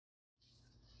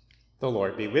The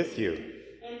Lord be with you.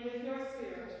 And with your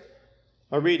spirit.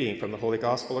 A reading from the Holy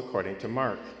Gospel according to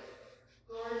Mark.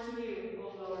 Glory to you,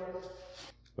 O Lord.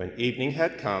 When evening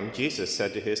had come, Jesus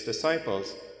said to his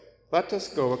disciples, "Let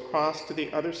us go across to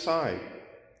the other side."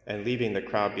 And leaving the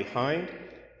crowd behind,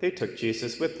 they took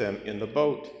Jesus with them in the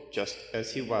boat, just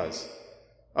as he was.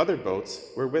 Other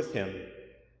boats were with him.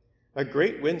 A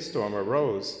great windstorm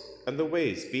arose, and the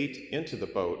waves beat into the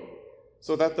boat,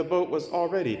 so that the boat was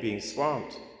already being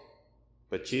swamped.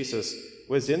 But Jesus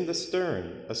was in the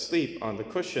stern, asleep on the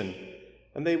cushion,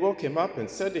 and they woke him up and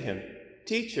said to him,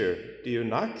 "Teacher, do you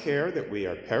not care that we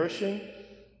are perishing?"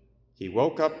 He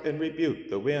woke up and rebuked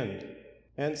the wind,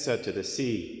 and said to the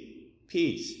sea,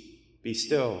 "Peace, be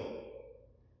still."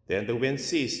 Then the wind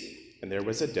ceased, and there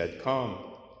was a dead calm.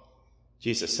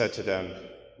 Jesus said to them,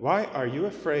 "Why are you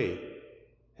afraid?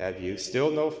 Have you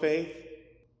still no faith?"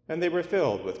 And they were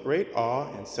filled with great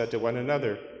awe and said to one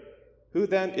another, "Who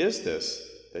then is this,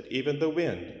 that even the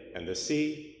wind and the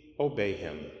sea obey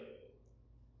him?"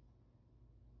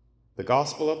 The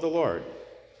Gospel of the Lord.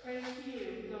 Praise to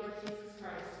you, Lord Jesus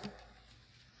Christ.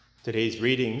 Today's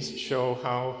readings show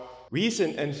how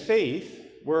reason and faith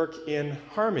work in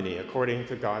harmony according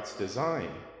to God's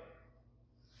design.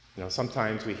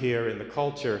 Sometimes we hear in the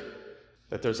culture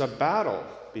that there's a battle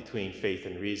between faith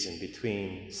and reason,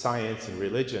 between science and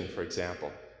religion, for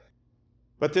example.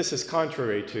 But this is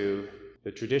contrary to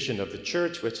the tradition of the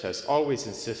Church, which has always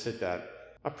insisted that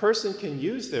a person can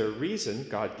use their reason,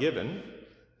 God-given,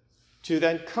 to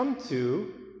then come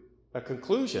to a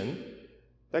conclusion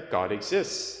that God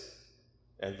exists,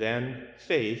 and then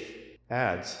faith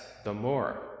adds the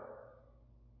more.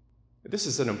 This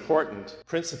is an important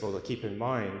principle to keep in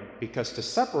mind, because to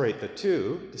separate the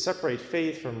two, to separate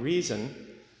faith from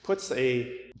reason, puts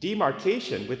a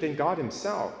demarcation within God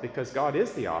himself, because God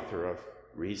is the author of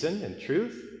reason and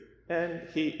truth, and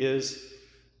he is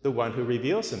the one who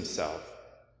reveals himself,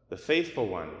 the faithful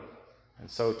one. And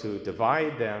so to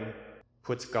divide them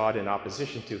puts God in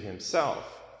opposition to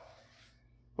himself.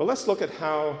 Well, let's look at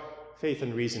how faith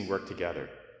and reason work together.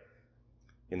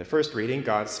 In the first reading,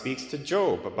 God speaks to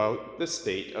Job about the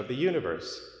state of the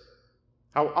universe,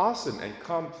 how awesome and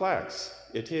complex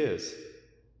it is.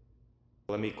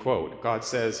 Let me quote. God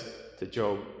says to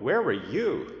Job, "Where were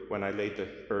you when I laid the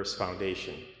earth's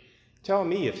foundation? Tell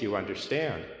me if you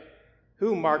understand.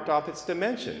 Who marked off its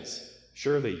dimensions?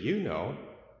 Surely you know.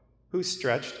 Who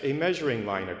stretched a measuring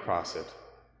line across it?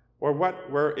 Or what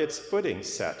were its footings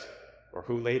set? Or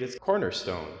who laid its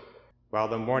cornerstone? While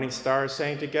the morning stars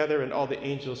sang together and all the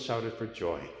angels shouted for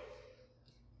joy."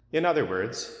 In other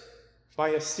words, by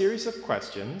a series of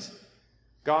questions,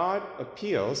 God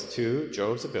appeals to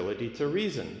Job's ability to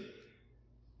reason,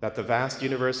 that the vast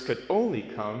universe could only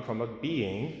come from a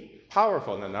being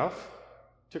powerful enough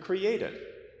to create it.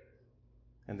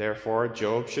 And therefore,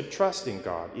 Job should trust in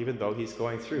God, even though he's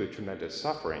going through tremendous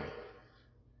suffering.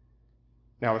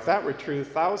 Now, if that were true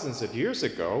thousands of years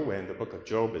ago, when the book of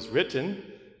Job is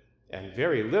written, and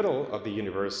very little of the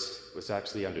universe was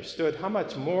actually understood, how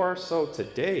much more so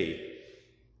today,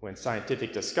 when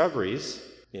scientific discoveries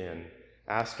in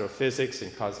astrophysics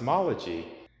and cosmology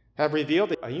have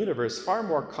revealed a universe far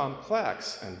more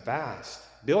complex and vast,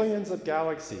 billions of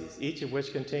galaxies, each of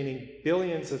which containing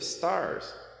billions of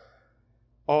stars,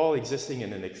 all existing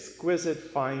in an exquisite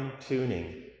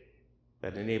fine-tuning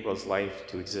that enables life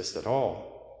to exist at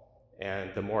all.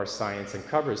 And the more science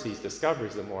uncovers these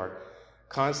discoveries, the more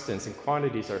constants and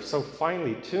quantities are so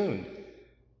finely tuned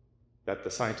that the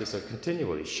scientists are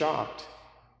continually shocked.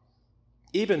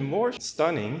 Even more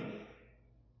stunning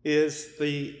is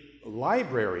the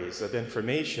libraries of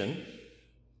information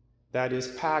that is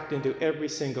packed into every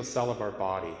single cell of our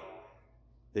body,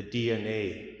 the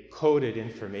DNA, coded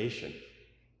information.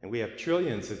 And we have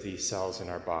trillions of these cells in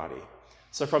our body.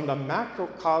 So from the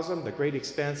macrocosm, the great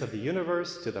expanse of the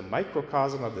universe, to the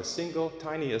microcosm of the single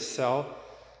tiniest cell,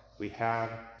 we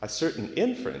have a certain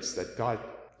inference that God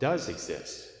does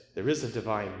exist. There is a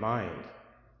divine mind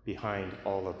behind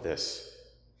all of this.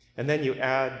 And then you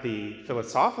add the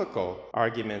philosophical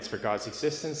arguments for God's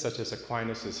existence, such as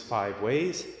Aquinas' 5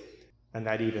 ways, and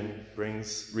that even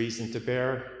brings reason to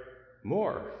bear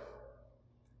more.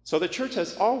 So the Church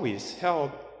has always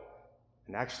held,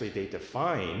 and actually they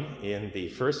define in the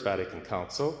First Vatican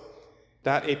Council,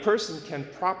 that a person can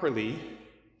properly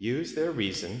use their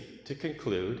reason to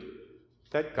conclude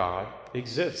that God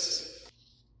exists.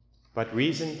 But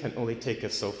reason can only take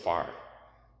us so far.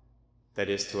 That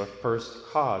is, to a first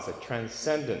cause, a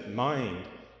transcendent mind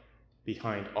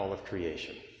behind all of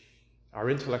creation. Our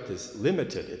intellect is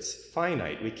limited, it's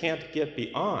finite. We can't get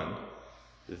beyond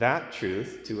that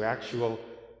truth to actual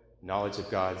knowledge of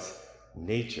God's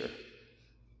nature.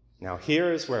 Now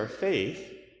here is where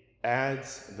faith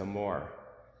adds the more.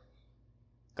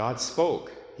 God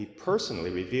spoke. He personally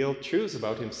revealed truths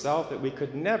about himself that we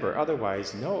could never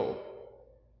otherwise know.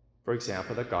 For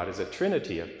example, that God is a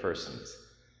trinity of persons,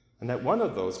 and that one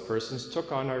of those persons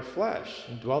took on our flesh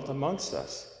and dwelt amongst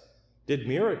us, did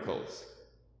miracles,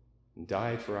 and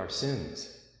died for our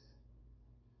sins.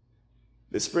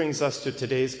 This brings us to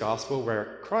today's gospel,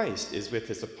 where Christ is with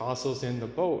his apostles in the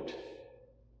boat.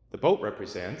 The boat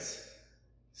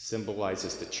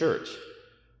symbolizes the church.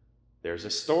 There's a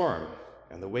storm,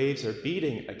 and the waves are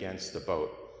beating against the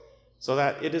boat, so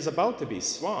that it is about to be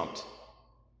swamped.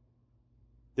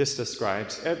 This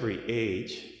describes every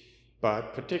age,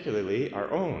 but particularly our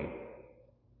own.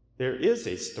 There is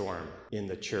a storm in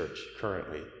the church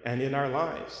currently, and in our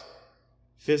lives,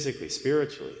 physically,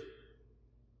 spiritually.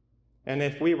 And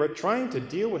if we were trying to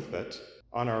deal with it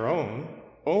on our own,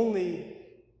 only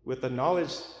with the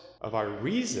knowledge of our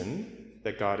reason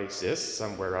that God exists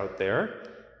somewhere out there,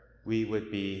 we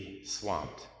would be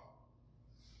swamped.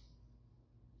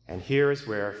 And here is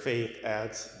where faith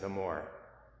adds the more.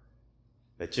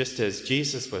 That just as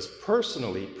Jesus was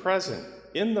personally present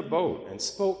in the boat and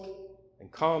spoke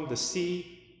and calmed the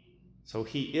sea, so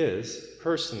he is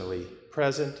personally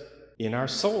present in our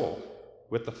soul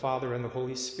with the Father and the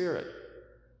Holy Spirit.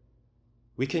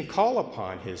 We can call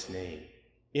upon his name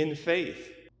in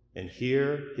faith and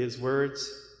hear his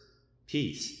words,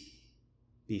 "Peace,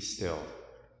 be still."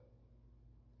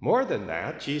 More than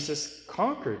that, Jesus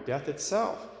conquered death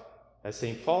itself, as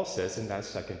St. Paul says in that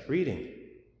second reading.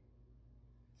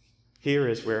 Here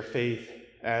is where faith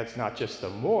adds not just the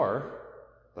more,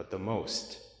 but the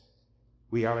most.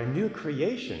 We are a new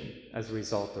creation as a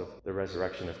result of the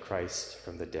resurrection of Christ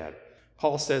from the dead.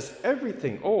 Paul says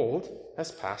everything old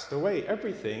has passed away.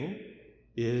 Everything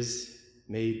is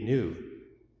made new.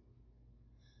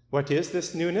 What is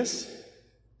this newness?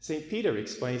 St. Peter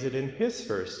explains it in his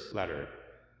first letter,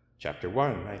 chapter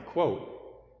 1. I quote,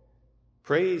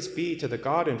 "Praise be to the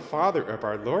God and Father of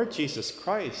our Lord Jesus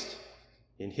Christ.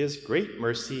 In his great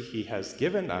mercy, he has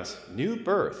given us new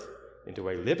birth into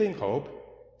a living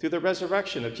hope through the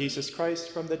resurrection of Jesus Christ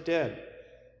from the dead,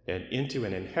 and into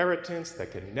an inheritance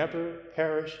that can never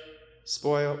perish,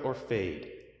 spoil, or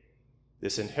fade.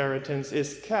 This inheritance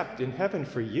is kept in heaven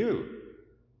for you,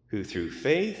 who through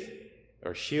faith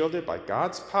are shielded by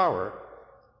God's power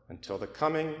until the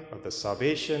coming of the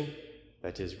salvation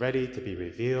that is ready to be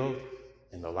revealed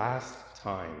in the last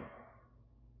time."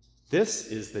 This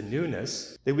is the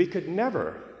newness that we could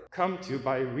never come to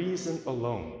by reason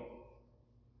alone.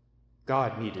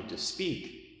 God needed to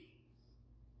speak.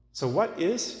 So what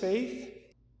is faith?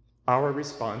 Our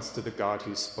response to the God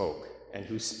who spoke and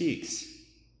who speaks,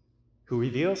 who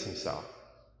reveals himself.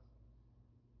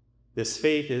 This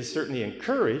faith is certainly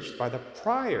encouraged by the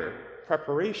prior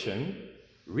preparation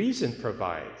reason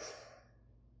provides.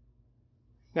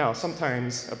 Now,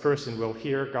 sometimes a person will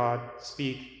hear God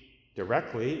speak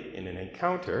directly in an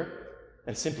encounter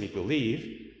and simply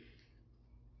believe,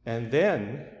 and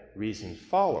then reason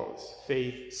follows,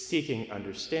 faith seeking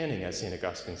understanding, as St.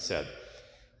 Augustine said.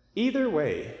 Either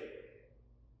way,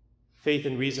 faith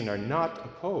and reason are not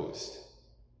opposed.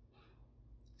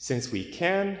 Since we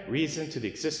can reason to the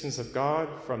existence of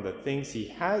God from the things he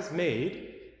has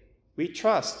made, we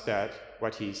trust that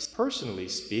what he personally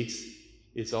speaks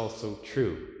is also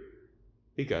true,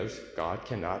 because God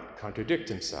cannot contradict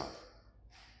himself.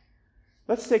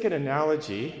 Let's take an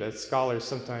analogy that scholars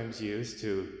sometimes use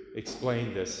to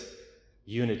explain this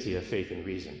unity of faith and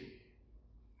reason,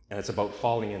 and it's about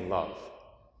falling in love.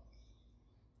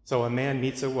 So a man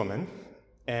meets a woman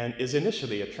and is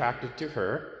initially attracted to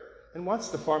her and wants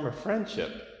to form a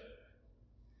friendship.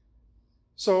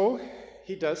 So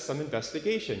he does some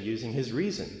investigation using his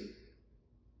reason.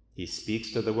 He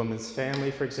speaks to the woman's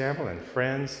family, for example, and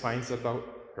friends, finds about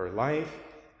her life,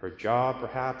 her job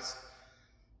perhaps,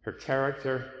 her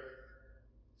character.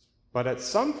 But at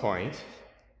some point,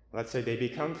 let's say they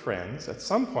become friends, at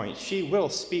some point she will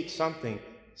speak something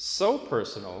so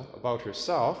personal about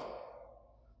herself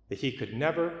that he could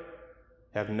never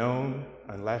have known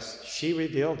unless she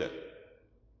revealed it.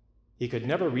 He could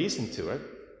never reason to it.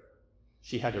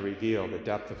 She had to reveal the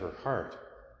depth of her heart.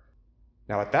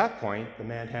 Now at that point, the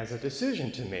man has a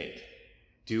decision to make.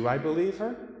 Do I believe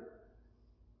her?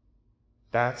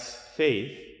 That's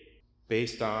faith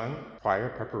based on prior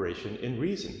preparation in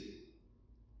reason.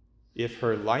 If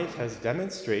her life has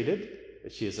demonstrated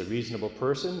that she is a reasonable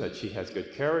person, that she has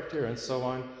good character, and so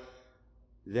on,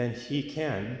 then he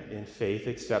can, in faith,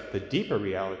 accept the deeper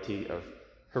reality of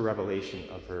her revelation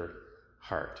of her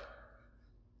heart.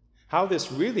 How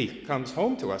this really comes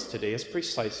home to us today is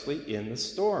precisely in the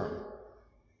storm.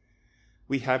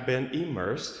 We have been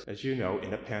immersed, as you know,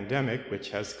 in a pandemic which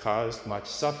has caused much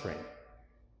suffering.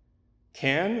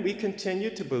 Can we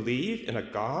continue to believe in a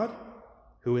God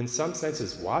who in some sense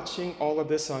is watching all of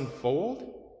this unfold?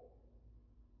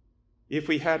 If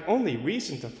we had only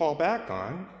reason to fall back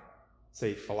on,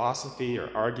 say philosophy or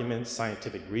arguments,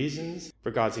 scientific reasons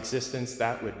for God's existence,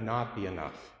 that would not be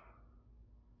enough.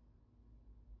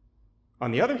 On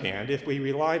the other hand, if we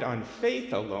relied on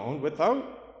faith alone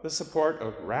without the support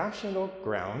of rational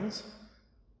grounds,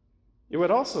 it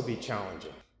would also be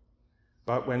challenging.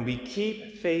 But when we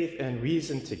keep faith and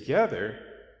reason together,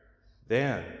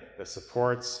 then the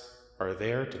supports are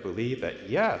there to believe that,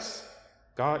 yes,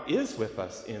 God is with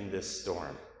us in this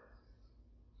storm.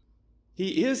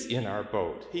 He is in our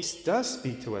boat. He does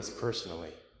speak to us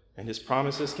personally, and his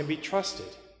promises can be trusted.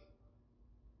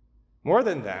 More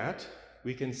than that,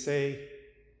 we can say,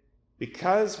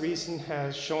 because reason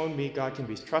has shown me God can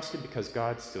be trusted, because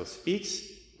God still speaks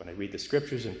when I read the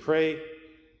scriptures and pray,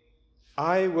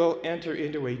 I will enter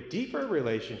into a deeper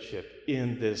relationship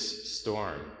in this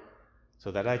storm so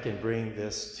that I can bring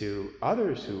this to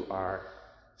others who are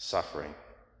suffering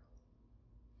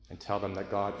and tell them that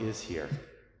God is here.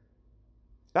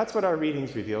 That's what our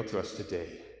readings reveal to us today.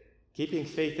 Keeping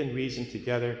faith and reason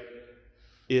together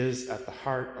is at the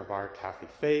heart of our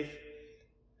Catholic faith,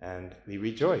 and we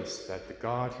rejoice that the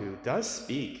God who does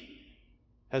speak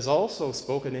has also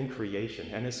spoken in creation,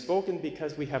 and has spoken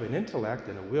because we have an intellect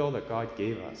and a will that God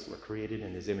gave us. We're created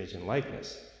in his image and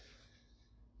likeness.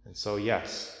 And so,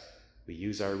 yes, we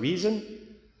use our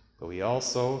reason, but we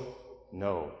also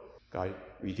know God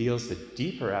reveals the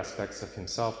deeper aspects of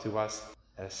himself to us,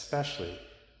 especially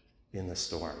in the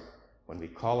storm, when we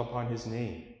call upon his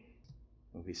name,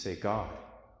 when we say, God,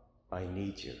 I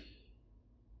need you.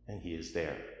 And he is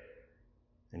there.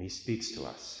 And he speaks to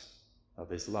us of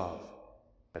his love.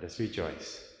 Let us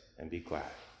rejoice and be glad.